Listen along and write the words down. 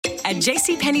At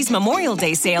JCPenney's Memorial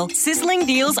Day sale, sizzling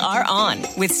deals are on,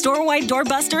 with store-wide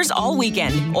doorbusters all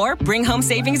weekend. Or bring home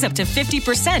savings up to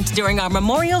 50% during our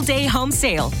Memorial Day home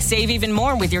sale. Save even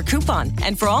more with your coupon.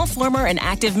 And for all former and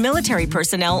active military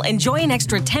personnel, enjoy an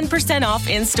extra 10% off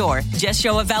in-store. Just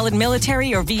show a valid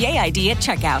military or VA ID at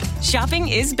checkout. Shopping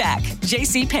is back.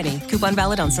 JCPenney. Coupon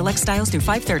valid on select styles through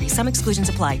 5/30. Some exclusions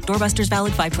apply. Doorbusters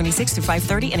valid 5/26 through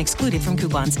 5/30 and excluded from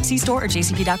coupons. See store or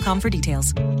jcp.com for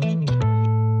details.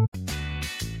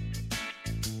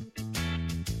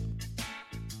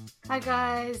 Hi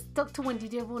guys, Dr. Wendy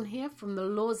Dearborn here from the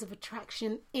Laws of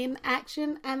Attraction in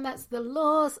Action, and that's the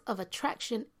Laws of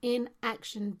Attraction in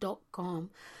Action.com.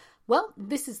 Well,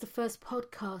 this is the first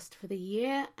podcast for the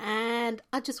year, and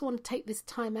I just want to take this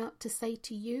time out to say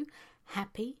to you,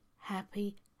 happy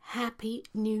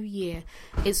New Year.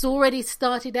 It's already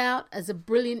started out as a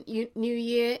brilliant new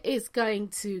year. It's going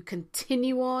to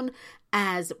continue on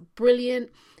as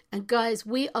brilliant, and guys,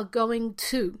 we are going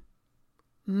to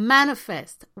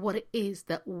manifest what it is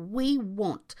that we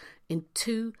want in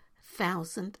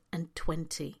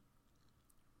 2020.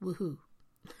 Woohoo.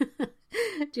 Do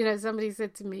you know, somebody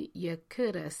said to me, you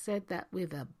could have said that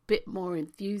with a bit more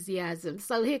enthusiasm.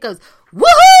 So here goes.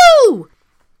 Woohoo!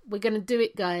 We're going to do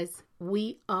it, guys.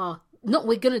 We are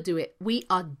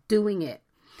doing it.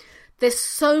 There's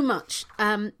so much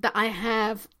that I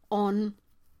have on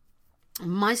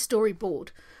my storyboard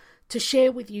to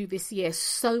share with you this year,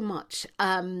 so much.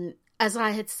 As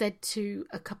I had said to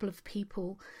a couple of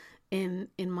people in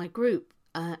my group,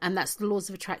 and that's the Laws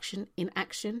of Attraction in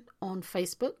Action on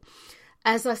Facebook.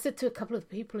 As I said to a couple of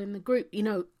people in the group, you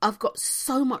know, I've got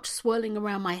so much swirling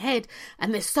around my head,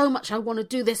 and there's so much I want to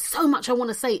do. There's so much I want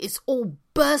to say. It's all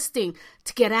bursting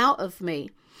to get out of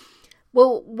me.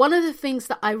 Well, one of the things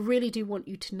that I really do want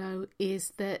you to know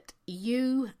is that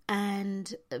you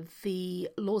and the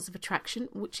Laws of Attraction,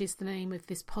 which is the name of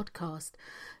this podcast,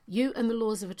 you and the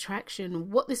Laws of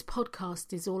Attraction, what this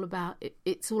podcast is all about,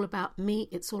 it's all about me,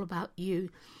 it's all about you.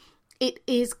 It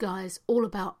is, guys, all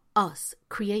about us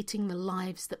creating the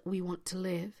lives that we want to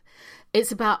live.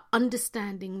 It's about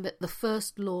understanding that the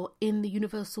first law in the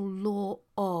universal law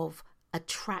of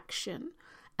attraction,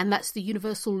 and that's the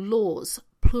universal laws,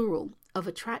 plural, of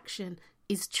attraction,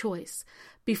 is choice.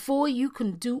 Before you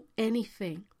can do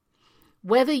anything,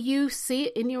 whether you see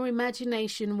it in your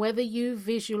imagination, whether you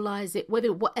visualize it,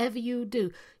 whatever you do,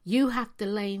 you have to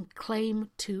lay claim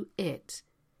to it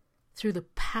through the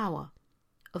power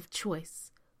of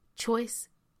choice. Choice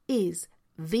is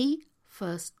the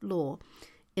first law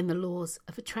in the laws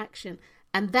of attraction.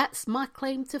 And that's my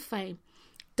claim to fame.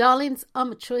 Darlings,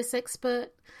 I'm a choice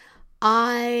expert.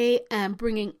 I am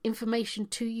bringing information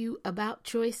to you about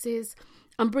choices.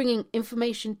 I'm bringing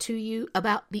information to you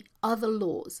about the other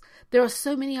laws. There are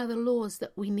so many other laws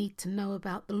that we need to know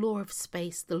about. The law of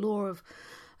space, the law of,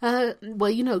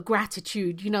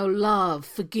 gratitude, love,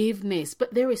 forgiveness.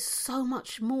 But there is so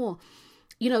much more.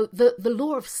 The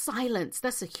law of silence,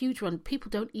 that's a huge one. People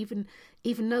don't even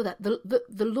know that.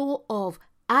 The law of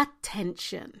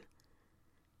attention.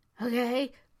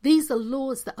 Okay? These are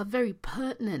laws that are very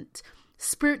pertinent.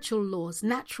 Spiritual laws,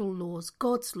 natural laws,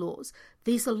 God's laws.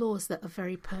 These are laws that are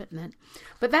very pertinent.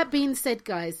 But that being said,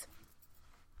 guys,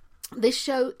 this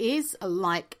show is,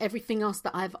 like everything else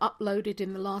that I've uploaded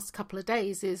in the last couple of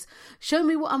days, is show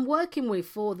me what I'm working with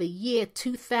for the year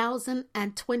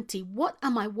 2020. What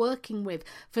am I working with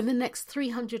for the next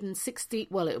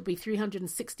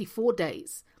 364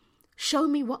 days. Show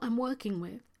me what I'm working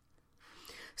with.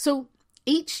 So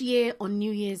each year on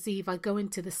New Year's Eve, I go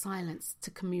into the silence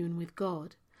to commune with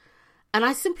God. And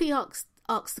I simply ask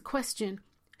the question,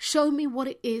 show me what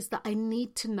it is that I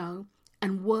need to know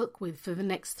and work with for the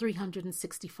next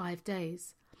 365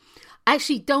 days. I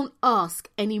actually don't ask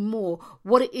anymore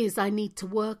what it is I need to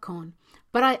work on,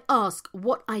 but I ask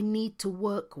what I need to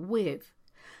work with.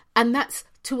 And that's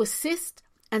to assist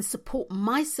and support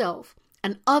myself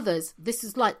and others, this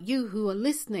is like you who are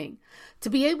listening, to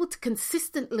be able to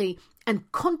consistently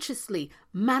and consciously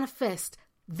manifest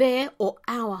their or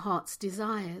our heart's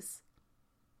desires.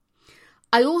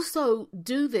 I also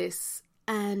do this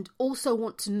and also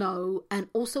want to know and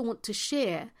also want to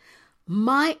share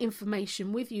my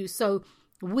information with you, so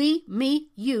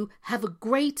you have a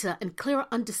greater and clearer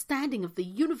understanding of the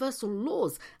universal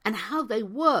laws and how they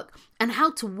work and how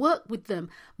to work with them,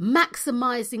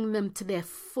 maximizing them to their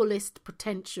fullest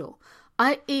potential,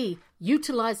 i.e.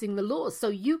 utilizing the laws so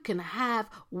you can have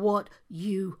what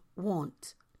you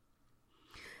want.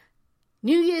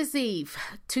 New Year's Eve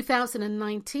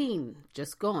 2019,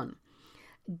 just gone.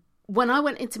 When I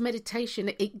went into meditation,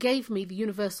 it gave me the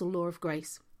universal law of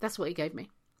grace. That's what it gave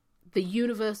me. the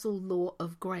universal law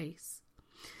of grace.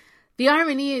 The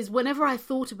irony is, whenever I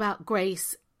thought about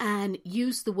grace and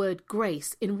used the word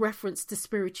grace in reference to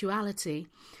spirituality,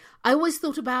 I always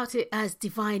thought about it as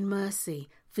divine mercy,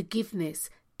 forgiveness,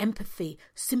 empathy,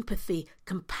 sympathy,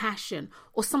 compassion,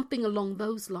 or something along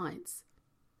those lines.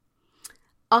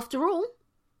 After all,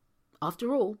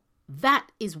 that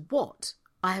is what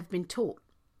I have been taught.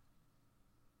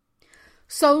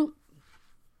 So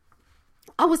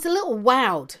I was a little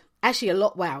wowed, actually a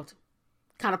lot wowed,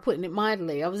 kind of putting it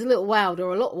mildly. I was a little wowed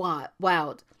or a lot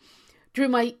wowed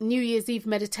during my New Year's Eve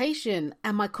meditation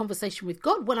and my conversation with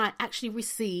God when I actually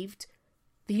received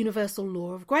the universal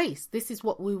law of grace. This is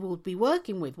what we would be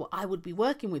working with, what I would be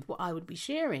working with, what I would be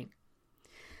sharing.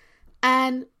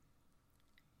 And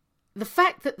the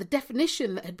fact that the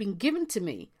definition that had been given to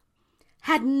me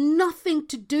had nothing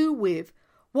to do with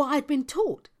what I'd been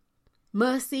taught.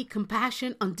 Mercy,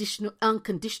 compassion,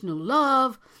 unconditional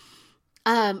love,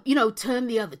 turn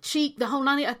the other cheek, the whole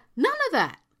none of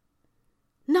that.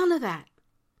 None of that.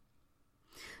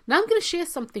 Now I'm going to share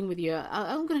something with you.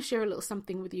 I'm going to share a little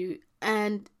something with you.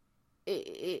 And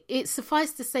it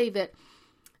suffice to say that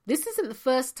this isn't the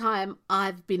first time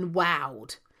I've been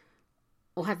wowed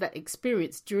or had that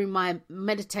experience during my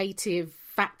meditative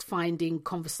fact-finding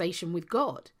conversation with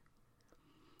God.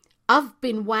 I've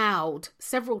been wowed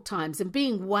several times, and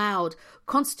being wowed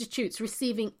constitutes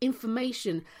receiving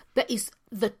information that is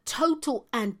the total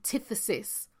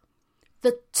antithesis,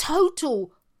 the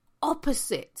total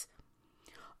opposite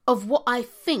of what I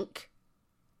think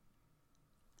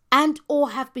and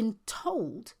or have been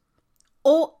told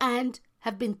and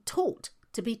have been taught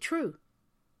to be true.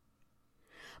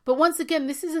 But once again,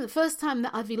 this isn't the first time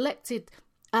that I've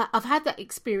had that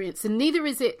experience, and neither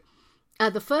is it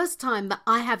the first time that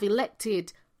I have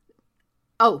elected.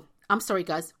 Oh, I'm sorry,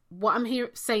 guys. What I'm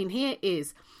saying here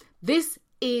is this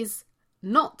is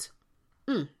not.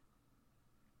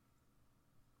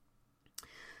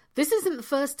 This isn't the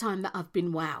first time that I've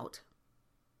been wowed.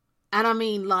 And I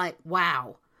mean like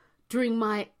wow. During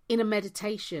my inner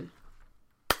meditation.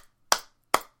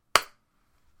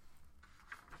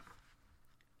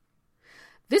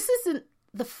 This isn't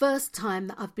the first time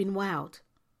that I've been wowed.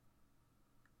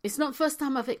 It's not the first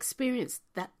time I've experienced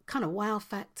that kind of wow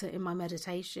factor in my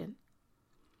meditation.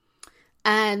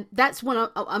 And that's when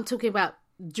I'm talking about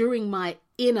during my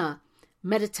inner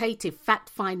meditative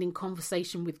fact-finding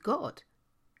conversation with God.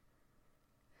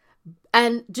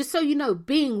 And just so you know,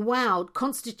 being wowed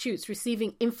constitutes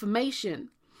receiving information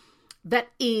that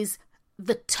is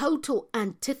the total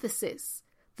antithesis,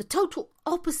 the total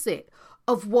opposite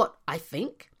of what I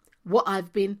think, what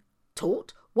I've been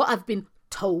taught, what I've been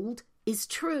told is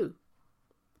true.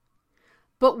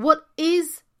 But what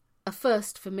is a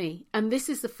first for me, and this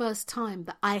is the first time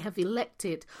that I have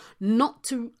elected not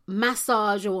to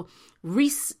massage or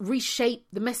reshape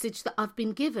the message that I've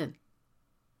been given.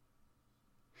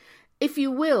 If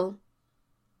you will,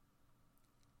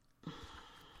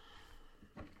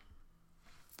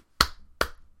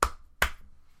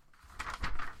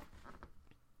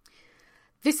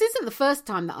 this isn't the first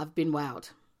time that I've been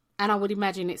wowed, and I would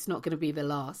imagine it's not going to be the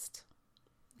last.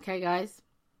 Okay, guys?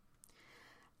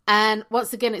 And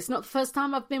once again, it's not the first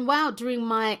time I've been wowed during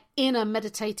my inner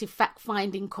meditative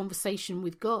fact-finding conversation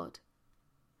with God.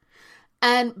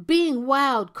 And being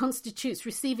wowed constitutes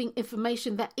receiving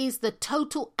information that is the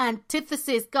total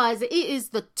antithesis, guys. It is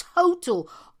the total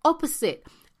opposite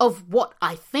of what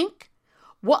I think,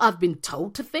 what I've been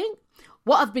told to think,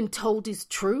 what I've been told is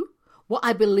true, what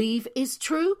I believe is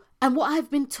true, and what I've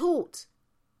been taught.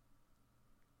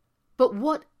 But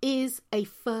what is a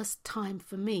first time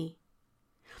for me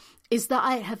is that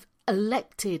I have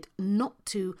elected not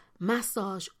to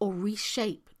massage or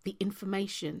reshape the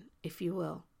information, if you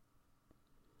will.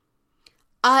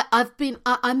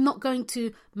 I'm not going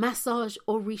to massage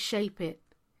or reshape it.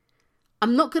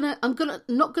 I'm not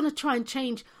gonna try and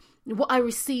change what I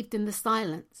received in the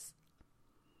silence.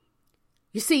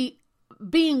 You see,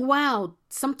 being wowed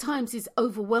sometimes is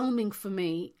overwhelming for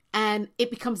me, and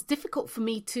it becomes difficult for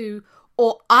me to,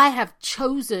 or I have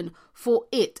chosen for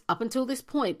it up until this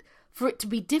point, for it to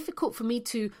be difficult for me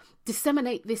to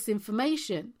disseminate this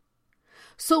information.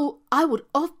 So I would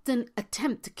often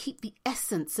attempt to keep the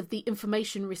essence of the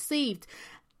information received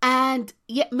and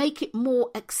yet make it more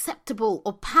acceptable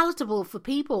or palatable for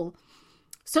people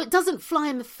so it doesn't fly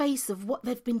in the face of what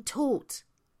they've been taught.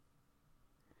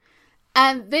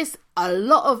 And there's a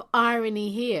lot of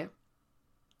irony here.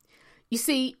 You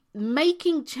see,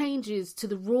 making changes to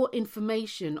the raw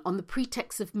information on the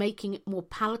pretext of making it more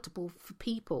palatable for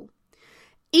people,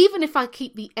 even if I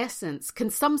keep the essence, can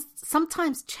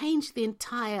sometimes change the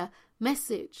entire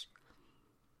message.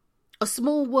 a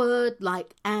small word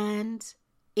like and,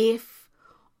 if,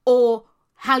 or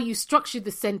how you structure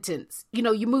the sentence,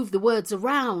 you move the words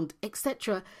around,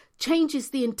 etc., changes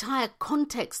the entire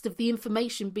context of the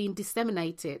information being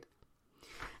disseminated.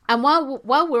 And while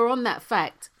we're on that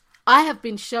fact, I have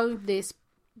been shown this,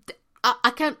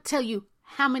 I can't tell you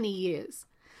how many years,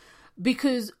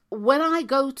 because when I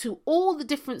go to all the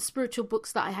different spiritual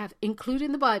books that I have,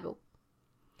 including the Bible,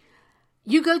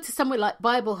 you go to somewhere like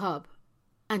Bible Hub,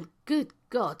 and good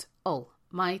God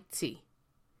Almighty,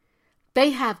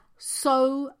 they have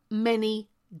so many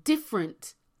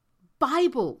different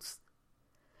Bibles.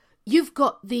 You've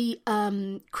got the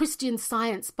Christian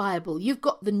Science Bible. You've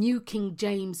got the New King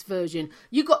James Version.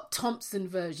 You've got Thompson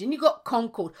Version. You've got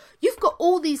Concord. You've got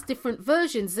all these different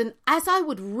versions. And as I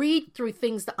would read through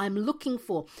things that I'm looking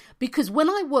for, because when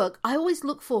I work, I always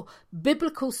look for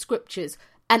biblical scriptures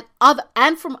and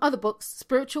from other books,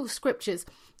 spiritual scriptures,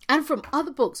 and from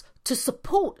other books to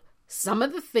support some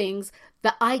of the things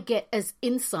that I get as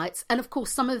insights, and of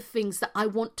course some of the things that I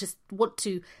want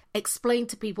to explain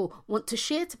to people, want to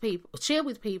share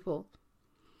with people.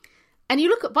 And you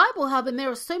look at Bible Hub, and there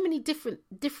are so many different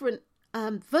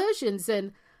versions.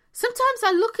 And sometimes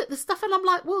I look at the stuff, and I'm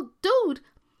like, well, dude,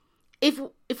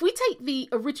 if we take the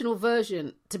original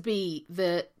version to be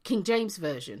the King James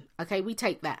version, okay, we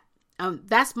take that.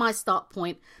 That's my start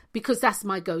point, because that's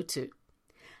my go-to.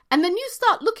 And then you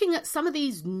start looking at some of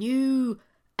these new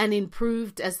and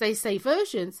improved, as they say,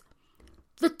 versions.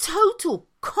 The total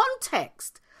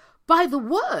context by the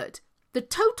word, the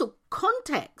total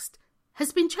context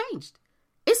has been changed.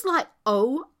 It's like,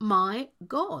 oh my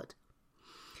God.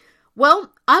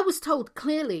 Well, I was told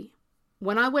clearly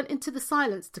when I went into the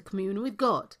silence to commune with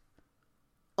God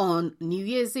on New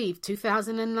Year's Eve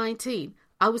 2019,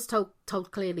 I was told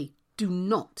clearly, do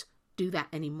not do that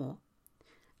anymore.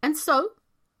 And so,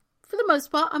 for the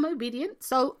most part, I'm obedient,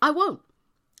 so I won't.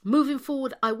 Moving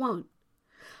forward, I won't.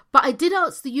 But I did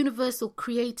ask the universal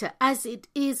creator, as it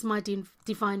is my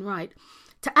divine right,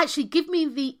 to actually give me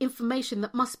the information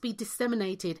that must be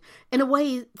disseminated in a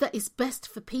way that is best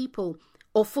for people,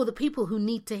 or for the people who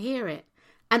need to hear it.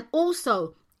 And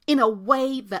also in a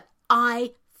way that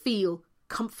I feel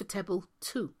comfortable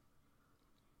too.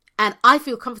 And I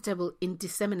feel comfortable in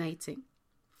disseminating.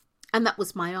 And that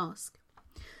was my ask.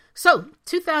 So,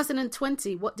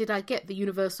 2020, what did I get? The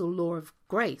universal law of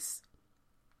grace.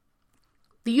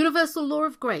 The universal law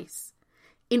of grace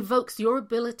invokes your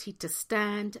ability to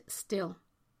stand still.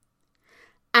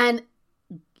 And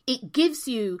it gives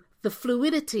you the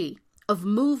fluidity of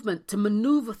movement to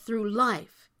maneuver through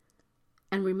life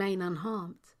and remain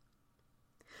unharmed.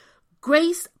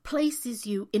 Grace places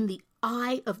you in the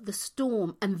eye of the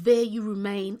storm, and there you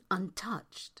remain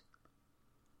untouched.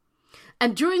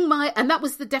 And and that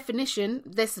was the definition.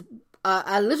 There's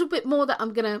a little bit more that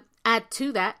I'm going to add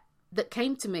to that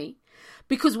came to me.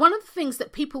 Because one of the things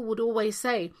that people would always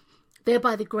say, there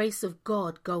by the grace of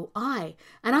God go I.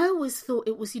 And I always thought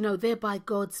it was, there by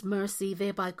God's mercy,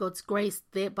 there by God's grace,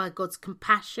 there by God's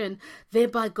compassion, there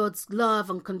by God's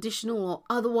love, unconditional or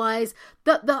otherwise,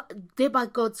 there by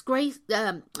God's grace,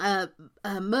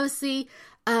 mercy,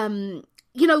 the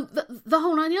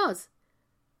whole 9 yards.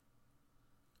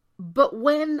 But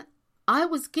when I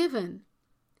was given,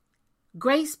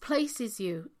 grace places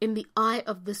you in the eye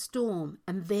of the storm,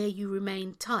 and there you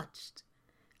remain touched.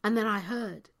 And then I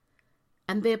heard,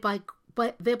 and thereby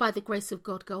the grace of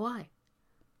God go I.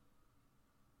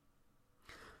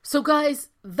 So guys,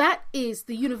 that is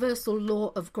the universal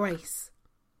law of grace.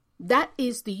 That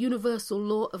is the universal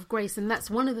law of grace. And that's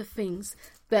one of the things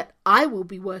that I will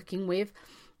be working with.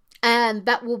 And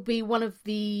that will be one of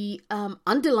the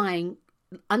underlying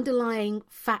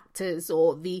factors,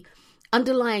 or the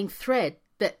underlying thread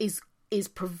that is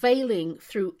prevailing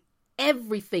through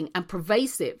everything, and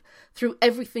pervasive through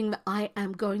everything that I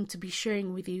am going to be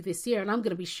sharing with you this year. And I'm going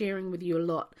to be sharing with you a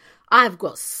lot. I've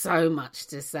got so much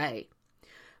to say.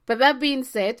 But that being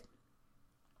said,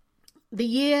 the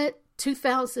year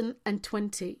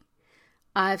 2020,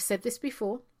 I've said this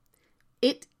before,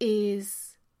 it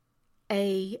is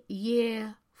a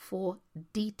year for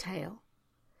detail.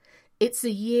 It's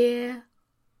a year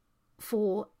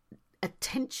for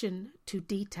attention to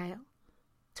detail.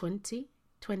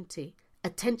 2020,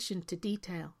 attention to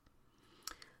detail.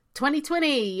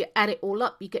 2020, add it all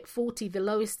up, you get 40. The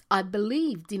lowest, I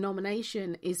believe,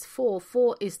 denomination is 4.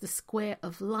 4 is the square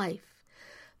of life.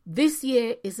 This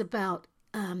year is about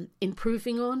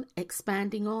improving on,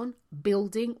 expanding on,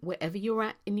 building wherever you're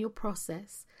at in your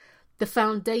process, the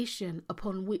foundation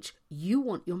upon which you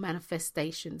want your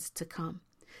manifestations to come.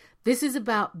 This is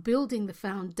about building the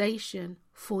foundation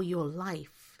for your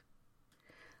life.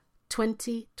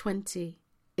 2020.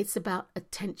 It's about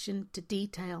attention to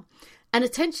detail. And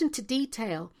attention to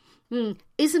detail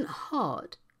isn't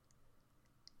hard,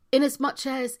 in as much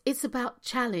as it's about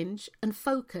challenge and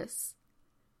focus.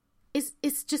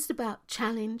 It's just about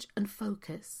challenge and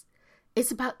focus.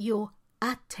 It's about your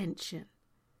attention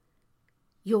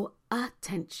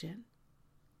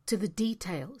to the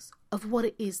details of what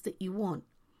it is that you want.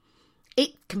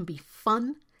 It can be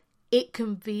fun. It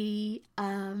can be,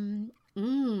 when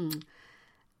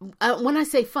I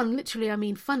say fun, literally I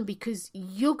mean fun, because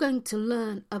you're going to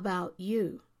learn about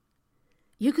you.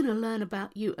 You're going to learn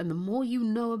about you. And the more you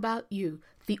know about you,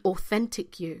 the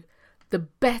authentic you, the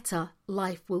better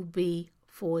life will be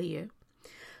for you.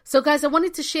 So guys, I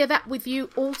wanted to share that with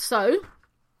you also.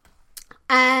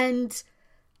 And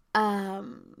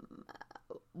I've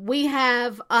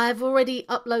already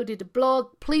uploaded a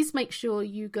blog. Please make sure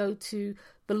you go to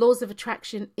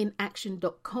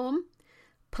thelawsofattractioninaction.com.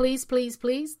 Please, please,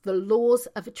 please,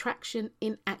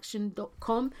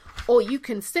 thelawsofattractioninaction.com. Or you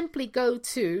can simply go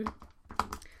to,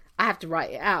 I have to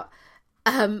write it out,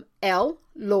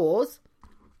 Laws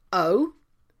O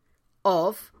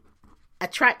of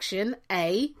Attraction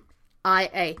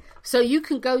AIA. So you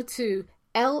can go to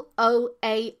LOAIA.com.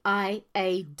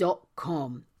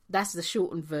 That's the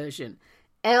shortened version.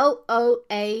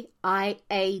 LOAIA.com.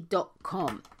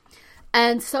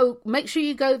 And so make sure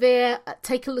you go there,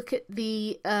 take a look at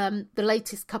the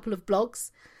latest couple of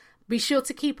blogs. Be sure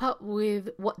to keep up with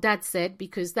what Dad said,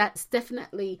 because that's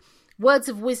definitely words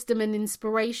of wisdom and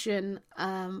inspiration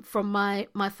from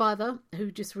my father,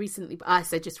 who just recently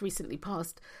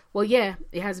passed. Well, yeah,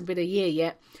 it hasn't been a year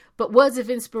yet, but words of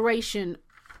inspiration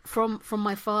from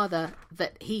my father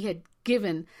that he had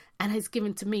given and has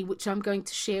given to me, which I'm going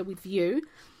to share with you.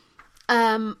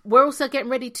 We're also getting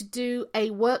ready to do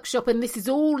a workshop, and this is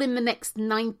all in the next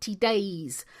 90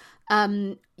 days.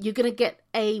 You're going to get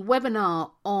a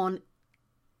webinar on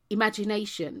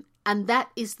imagination, and that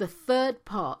is the third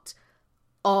part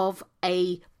of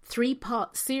a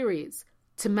 3-part series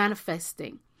to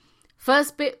manifesting.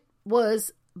 First bit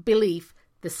was belief.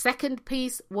 The second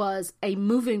piece was a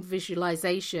moving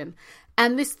visualization.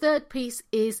 And this third piece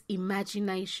is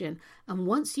imagination. And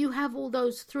once you have all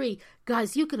those 3,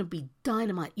 guys, you're going to be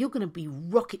dynamite. You're going to be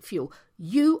rocket fuel.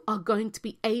 You are going to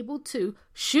be able to,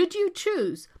 should you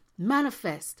choose,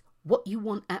 manifest what you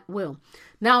want at will.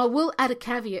 Now, I will add a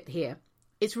caveat here.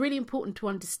 It's really important to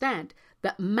understand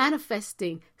that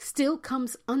manifesting still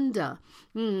comes under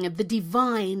the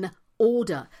divine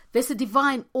order. There's a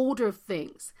divine order of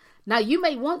things. Now, you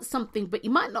may want something, but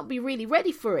you might not be really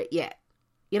ready for it yet,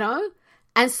 you know?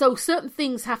 And so certain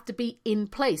things have to be in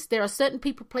place. There are certain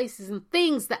people, places, and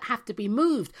things that have to be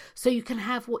moved so you can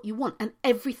have what you want. And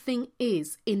everything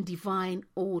is in divine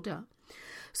order.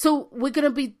 So we're going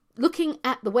to be looking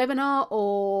at the webinar,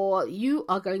 or you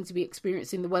are going to be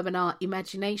experiencing the webinar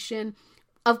Imagination.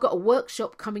 I've got a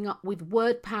workshop coming up with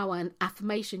word power and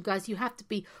affirmation. Guys, you have to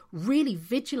be really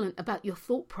vigilant about your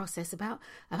thought process, about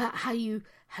how you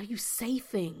say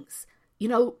things. You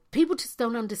know, people just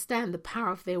don't understand the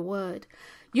power of their word.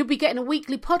 You'll be getting a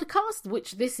weekly podcast,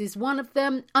 which this is one of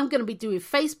them. I'm going to be doing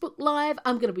Facebook Live.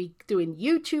 I'm going to be doing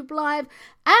YouTube Live.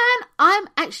 And I'm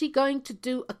actually going to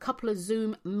do a couple of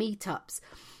Zoom meetups.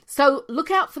 So look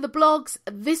out for the blogs.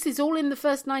 This is all in the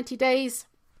first 90 days.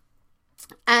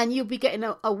 And you'll be getting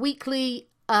a weekly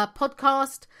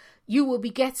podcast. You will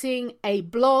be getting a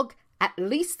blog, at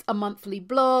least a monthly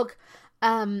blog.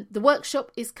 The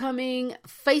workshop is coming.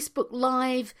 Facebook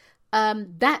Live.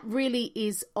 That really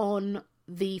is on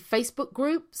the Facebook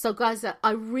group. So guys,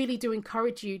 I really do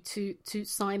encourage you to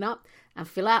sign up and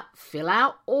fill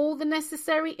out all the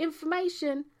necessary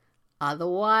information.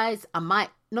 Otherwise, I might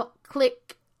not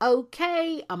click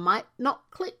OK. I might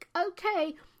not click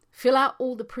OK. Fill out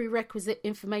all the prerequisite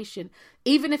information,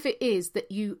 even if it is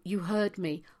that you heard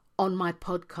me on my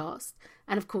podcast,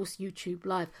 and of course YouTube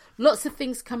Live. Lots of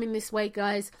things coming this way,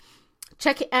 guys.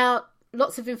 Check it out.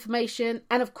 Lots of information,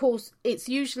 and of course it's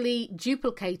usually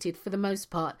duplicated for the most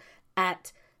part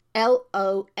at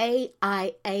LOAIA.com.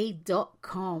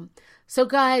 So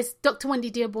guys, Dr. Wendy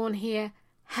Dearborn here.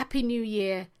 Happy New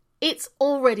Year. It's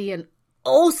already an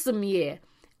awesome year.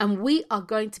 And we are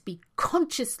going to be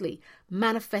consciously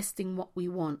manifesting what we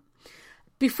want.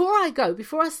 Before I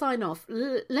sign off,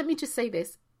 let me just say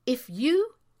this. If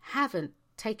you haven't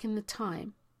taken the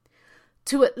time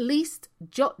to at least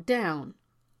jot down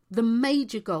the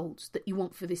major goals that you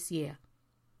want for this year,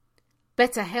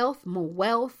 better health, more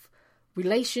wealth,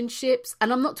 relationships,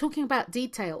 and I'm not talking about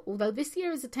detail, although this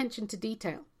year is attention to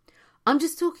detail. I'm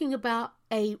just talking about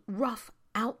a rough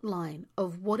outline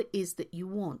of what it is that you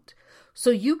want, so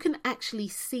you can actually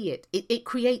see it. It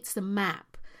creates the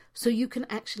map so you can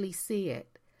actually see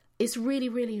it. It's really,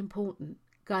 really important,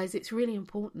 guys. It's really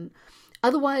important.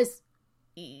 Otherwise,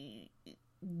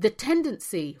 the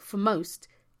tendency for most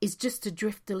is just to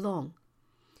drift along.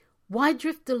 Why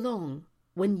drift along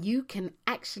when you can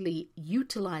actually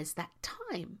utilize that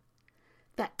time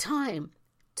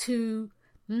to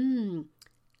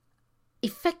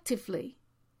effectively,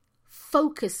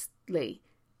 focusedly,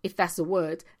 if that's a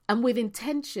word, and with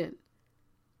intention,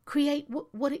 create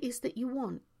what it is that you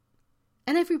want.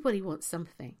 And everybody wants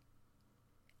something.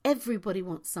 Everybody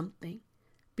wants something,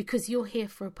 because you're here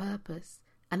for a purpose,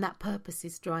 and that purpose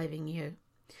is driving you.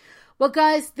 Well,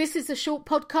 guys, this is a short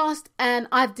podcast, and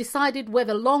I've decided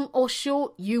whether long or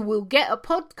short, you will get a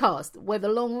podcast, whether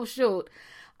long or short.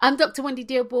 I'm Dr. Wendy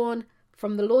Dearborn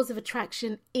from the Laws of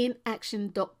Attraction in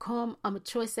Action.com. I'm a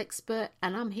choice expert,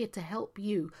 and I'm here to help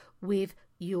you with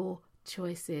your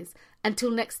choices. Until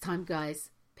next time,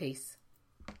 guys, peace.